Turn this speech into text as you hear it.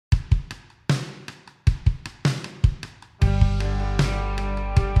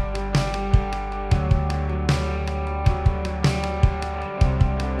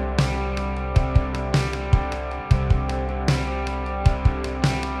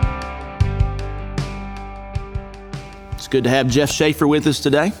Good to have Jeff Schaefer with us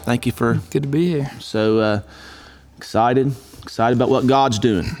today. Thank you for... Good to be here. So excited about what God's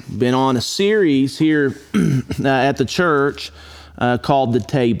doing. Been on a series here at the church called The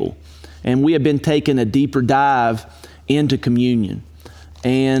Table. And we have been taking a deeper dive into communion.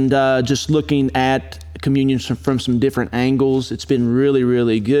 And just looking at communion from some different angles. It's been really,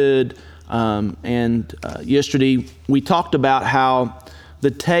 really good. Yesterday we talked about how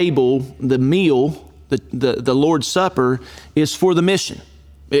the table, the meal, the Lord's Supper is for the mission.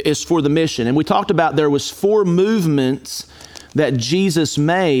 It's for the mission. And we talked about there was 4 movements that Jesus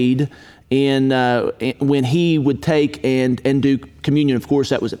made when he would take and do communion. Of course,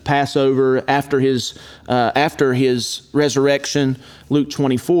 that was at Passover, after his resurrection, Luke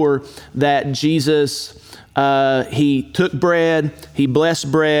 24, that Jesus, he took bread, he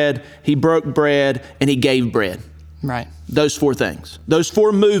blessed bread, he broke bread, and he gave bread. Right. Those 4 things. Those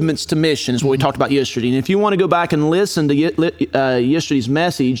 4 movements to mission is what we talked about yesterday. And if you want to go back and listen to yesterday's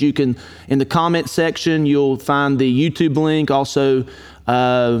message, you can, in the comment section, you'll find the YouTube link. Also,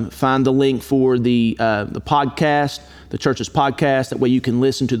 find the link for the podcast, the church's podcast. That way you can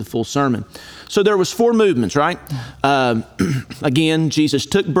listen to the full sermon. So there was 4 movements, right? Again, Jesus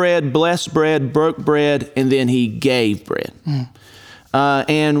took bread, blessed bread, broke bread, and then he gave bread.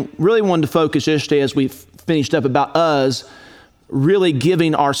 And really wanted to focus yesterday as we finished up about us really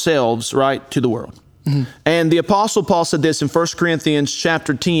giving ourselves, right, to the world. And the Apostle Paul said this in 1 Corinthians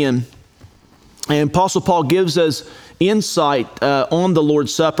chapter 10. And Apostle Paul gives us insight on the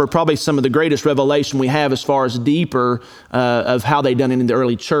Lord's Supper, probably some of the greatest revelation we have as far as deeper of how they done it in the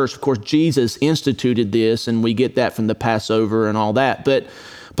early church. Of course, Jesus instituted this, and we get that from the Passover and all that. But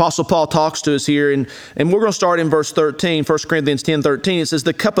Apostle Paul talks to us here, and we're going to start in verse 13, 1 Corinthians 10:13. It says,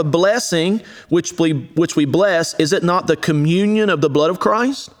 "The cup of blessing which we bless, is it not the communion of the blood of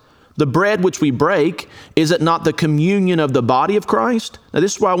Christ? The bread which we break, is it not the communion of the body of Christ?" Now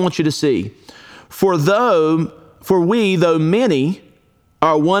this is what I want you to see. For we, though many,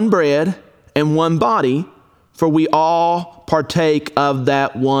 are one bread and one body, for we all partake of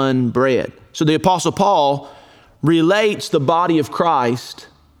that one bread. So the Apostle Paul relates the body of Christ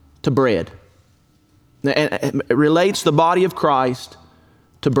to bread. And relates the body of Christ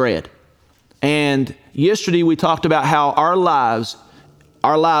to bread. And yesterday we talked about how our lives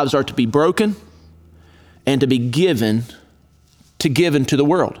are to be broken and to be given to the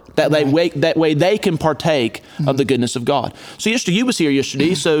world. That way they can partake of the goodness of God. So yesterday, you was here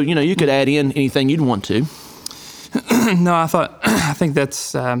yesterday, so you could add in anything you'd want to. No, I think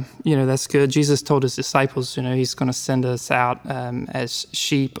that's that's good. Jesus told his disciples, he's going to send us out as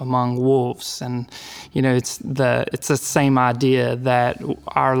sheep among wolves, and it's the same idea that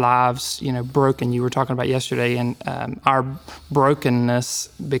our lives, broken. You were talking about yesterday, and our brokenness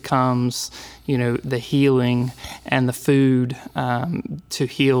becomes the healing and the food to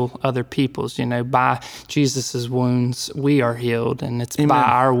heal other people's. By Jesus's wounds, we are healed, and it's Amen. By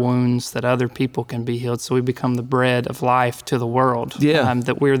our wounds that other people can be healed. So we become the bread of life to the world. Yeah.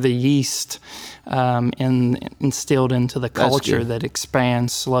 That we're the yeast instilled into the culture that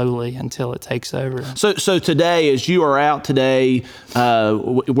expands slowly until it takes over. So today, as you are out today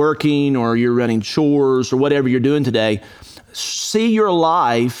working, or you're running chores, or whatever you're doing today, see your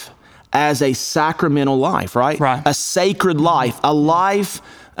life as a sacramental life, right? A sacred life, a life.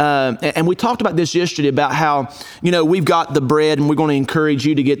 And we talked about this yesterday about how, we've got the bread, and we're going to encourage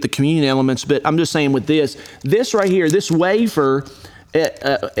you to get the communion elements. But I'm just saying with this right here, this wafer,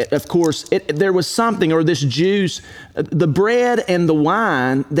 of course, there was something, or this juice, the bread and the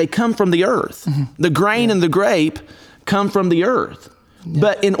wine, they come from the earth. The grain and the grape come from the earth.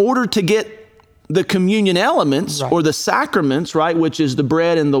 But in order to get the communion elements, or the sacraments, right, which is the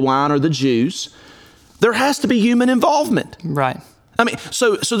bread and the wine or the juice, there has to be human involvement. Right. I mean,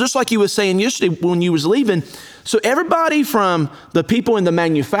 so just like you were saying yesterday when you was leaving, so everybody from the people in the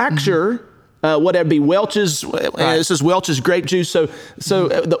manufacturer, whatever be Welch's, this is Welch's grape juice. So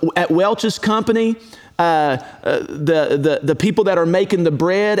at Welch's company, the people that are making the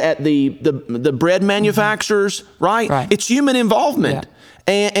bread at the bread manufacturers, right? It's human involvement. Yeah.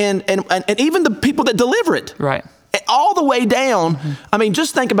 And even the people that deliver it. Right. All the way down. I mean,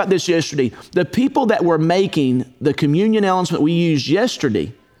 just think about this yesterday. The people that were making the communion elements that we used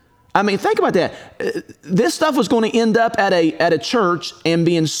yesterday. I mean, think about that. This stuff was going to end up at a church and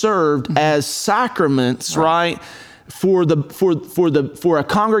being served as sacraments, right? For a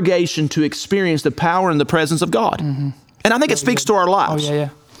congregation to experience the power and the presence of God. And I think it speaks to our lives. Oh, yeah.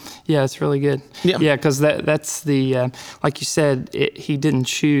 Yeah, it's really good. Yeah, because that's the, like you said, he didn't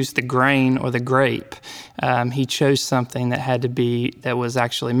choose the grain or the grape. He chose something that was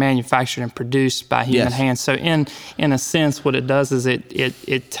actually manufactured and produced by human hands. So in a sense, what it does is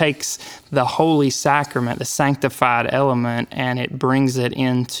it takes the holy sacrament, the sanctified element, and it brings it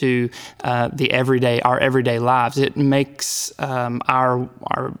into our everyday lives. It makes our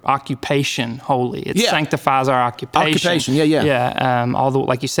occupation holy. It sanctifies our occupation.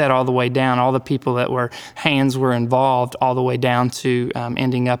 Like you said, all the way down, all the people that hands were involved, all the way down to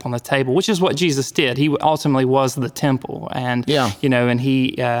ending up on the table, which is what Jesus did. He ultimately was the temple, and and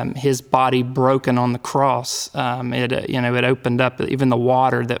he his body broken on the cross. It opened up even the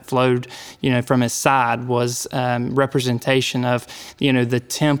water that flowed from his side was representation of the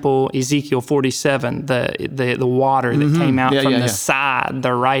temple. Ezekiel 47, the water that came out from the side,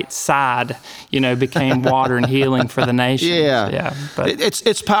 the right side, became water and healing for the nation. But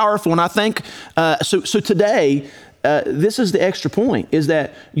it's powerful, and I think so today. This is the extra point: is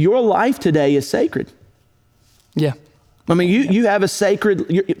that your life today is sacred. Yeah. I mean, you have a sacred,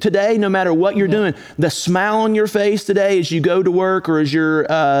 today, no matter what you're doing, the smile on your face today as you go to work or as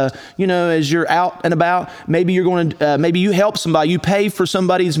you're, as you're out and about, maybe you're going to, maybe you help somebody, you pay for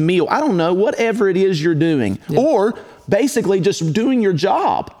somebody's meal. I don't know, whatever it is you're doing, or basically just doing your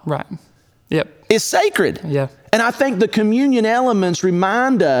job. Right. Yep. It's sacred. Yeah. And I think the communion elements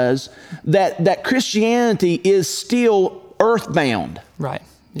remind us that Christianity is still earthbound. Right.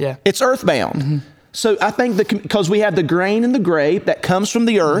 Yeah. It's earthbound. Mm-hmm. So I think because we have the grain and the grape that comes from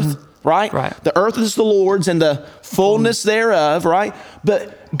the earth, right? The earth is the Lord's and the fullness thereof, right?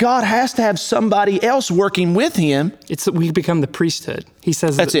 But God has to have somebody else working with him. We become the priesthood. He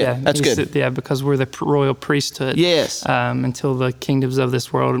says that's it. That's good. Because we're the royal priesthood. Yes. Until the kingdoms of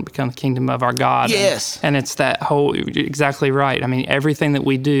this world become the kingdom of our God. Yes. And it's that whole, exactly right. I mean, everything that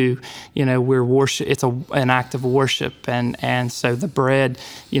we do, we're worship. It's an act of worship, and so the bread,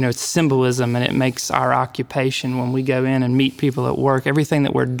 it's symbolism, and it makes our occupation when we go in and meet people at work. Everything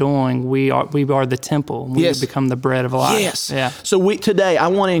that we're doing, we are the temple. We become the bread of life. Yes. Yeah. So today, I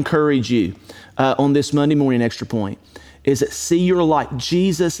want to encourage you on this Monday morning extra point. Is that see your life.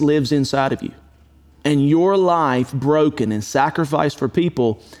 Jesus lives inside of you. And your life broken and sacrificed for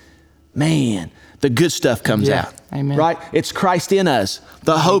people, man, the good stuff comes out. Amen. Right? It's Christ in us,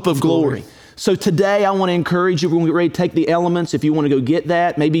 the hope of glory. So today I want to encourage you, we're going to get ready to take the elements. If you want to go get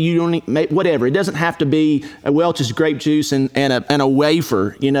that, maybe you don't need, whatever. It doesn't have to be a Welch's grape juice and a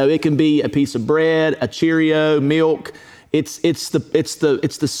wafer. It can be a piece of bread, a Cheerio, milk. It's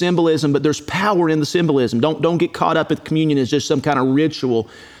the symbolism, but there's power in the symbolism. Don't get caught up with communion as just some kind of ritual.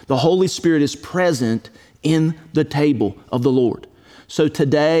 The Holy Spirit is present in the table of the Lord. So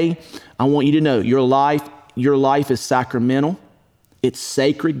today, I want you to know your life is sacramental. It's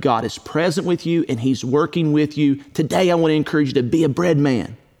sacred. God is present with you and He's working with you. Today, I want to encourage you to be a bread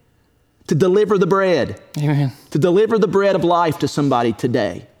man, to deliver the bread. Amen. To deliver the bread of life to somebody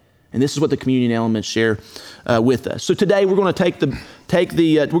today. And this is what the communion elements share with us. So today we're going to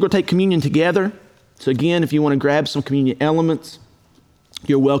we're going to take communion together. So again, if you want to grab some communion elements,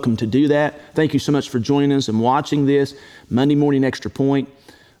 you're welcome to do that. Thank you so much for joining us and watching this Monday morning extra point.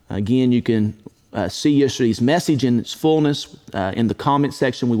 Again, you can see yesterday's message in its fullness in the comment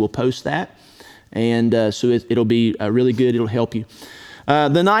section. We will post that, and so it'll be really good. It'll help you.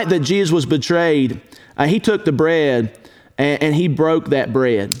 The night that Jesus was betrayed, He took the bread and He broke that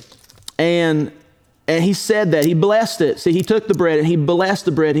bread. And He said that, He blessed it. See, He took the bread and He blessed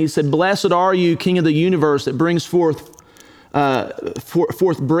the bread. And He said, "Blessed are you, King of the universe, that brings forth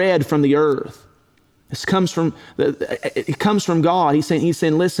bread from the earth." It comes from God. He's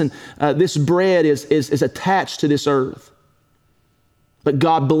saying, listen, this bread is attached to this earth. But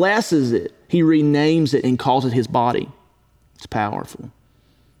God blesses it. He renames it and calls it His body. It's powerful.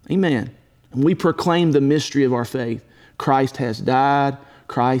 Amen. And we proclaim the mystery of our faith. Christ has died.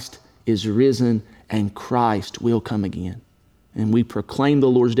 Christ is risen, and Christ will come again. And we proclaim the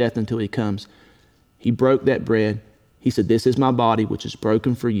Lord's death until He comes. He broke that bread. He said, "This is my body, which is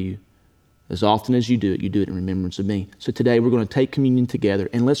broken for you. As often as you do it in remembrance of me." So today we're going to take communion together,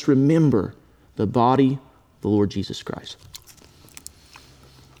 and let's remember the body of the Lord Jesus Christ.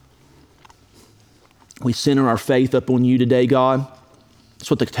 We center our faith upon you today, God.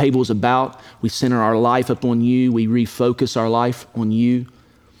 That's what the table is about. We center our life upon you. We refocus our life on you.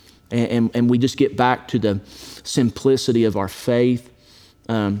 And we just get back to the simplicity of our faith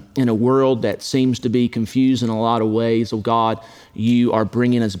in a world that seems to be confused in a lot of ways. Oh God, you are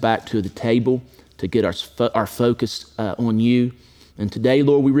bringing us back to the table to get our focus on you. And today,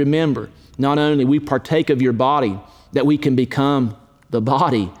 Lord, we remember not only we partake of your body, that we can become the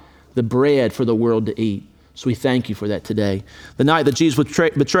body, the bread for the world to eat. So we thank you for that today. The night that Jesus was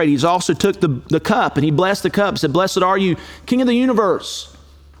betrayed, he also took the cup and he blessed the cup. He said, blessed are you, King of the universe,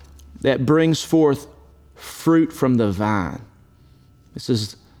 that brings forth fruit from the vine.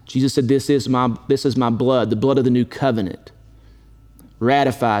 Jesus said, this is my blood, the blood of the new covenant.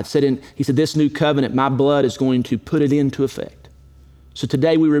 Ratified. He said, this new covenant, my blood is going to put it into effect. So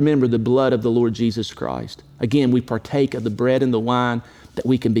today we remember the blood of the Lord Jesus Christ. Again, we partake of the bread and the wine that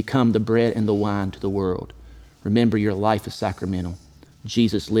we can become the bread and the wine to the world. Remember, your life is sacramental.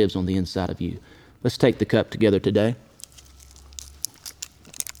 Jesus lives on the inside of you. Let's take the cup together today.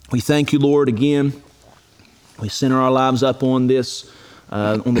 We thank you, Lord, again. We center our lives up on this,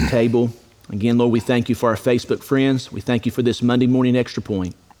 on the table. Again, Lord, we thank you for our Facebook friends. We thank you for this Monday morning Extra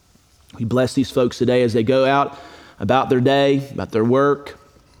Point. We bless these folks today as they go out about their day, about their work,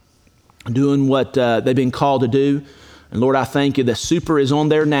 doing what they've been called to do. And Lord, I thank you that super is on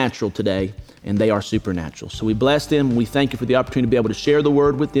their natural today, and they are supernatural. So we bless them, and we thank you for the opportunity to be able to share the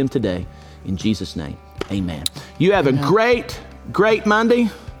word with them today. In Jesus' name, amen. You have a great Monday.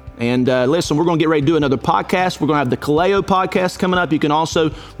 And listen, we're going to get ready to do another podcast. We're going to have the Kaleo podcast coming up.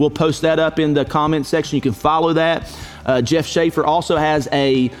 We'll post that up in the comment section. You can follow that. Jeff Schaefer also has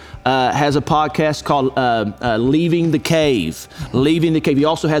a podcast called Leaving the Cave. Leaving the Cave. He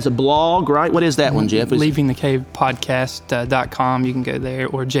also has a blog, right? What is that one, Jeff? LeavingTheCavePodcast.com. You can go there,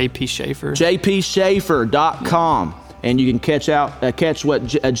 or JP Schaefer. JPSchaefer.com. And you can catch what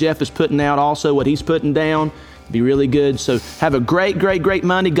Jeff is putting out, also what he's putting down. Be really good. So have a great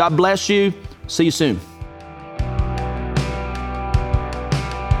Monday. God bless you. See you soon.